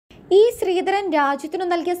Sreedharan രാജ്യത്തിനു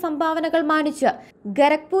നൽകിയ സംഭാവനകൾ മാനിച്ച്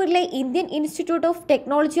ഗരഖ്പൂരിലെ ഇന്ത്യൻ ഇൻസ്റ്റിറ്റ്യൂട്ട് ഓഫ്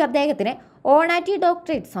ടെക്നോളജി അദ്ദേഹത്തിന് ഓണാറ്റി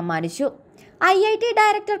ഡോക്ടറേറ്റ് സമ്മാനിച്ചു. IIT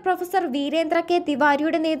director professor Virendra K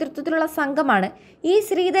തിവാരിയുടെ നേതൃത്വത്തിലുള്ള സംഘമാണ്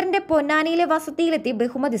ശ്രീധരന്റെ പൊന്നാനിയിലെ വസതിയിലെത്തി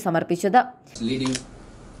ബഹുമതി സമർപ്പിച്ചത്.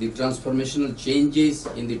 The transformational changes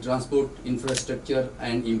in the transport infrastructure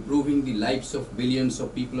and improving the lives of billions of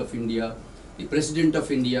people of India, the President of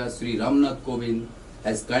India, Sri Ramnath Kovind,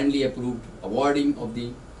 has kindly approved awarding of the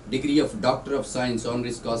degree of Doctor of Science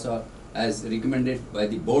honoris causa as recommended by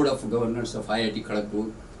the Board of Governors of IIT Kharagpur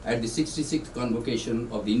at the 66th convocation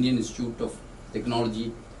of the Indian Institute of Technology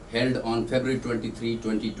held on February 23,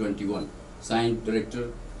 2021. Signed Director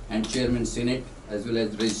and Chairman Senate as well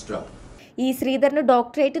as Registrar. Sreedharanu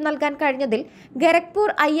doctorate നൽകാൻ കഴിഞ്ഞതിൽ Kharagpur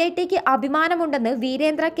IITക്ക് അഭിമാനമുണ്ടെന്ന്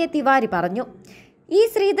Virendra K Tiwari പറഞ്ഞു.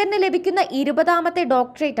 ശ്രീധരന് ലഭിക്കുന്ന 20ാമത്തെ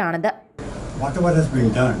doctorate ആണിത്. Whatever has been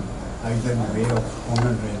done, either in the way of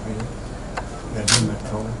common railway, Delhi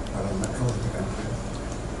Metro, or a metro of the country,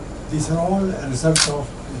 these are all a result of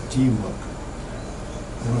teamwork.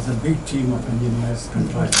 There was a big team of engineers,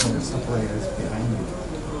 contractors, suppliers behind me,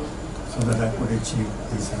 so that I could achieve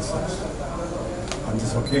these results. On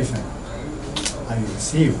this occasion, I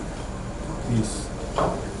received these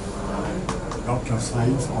Doctor of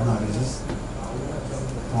Science honoris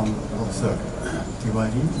from Professor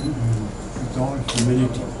Tiwari with all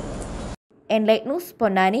humility. Enlight News,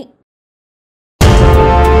 Ponnani.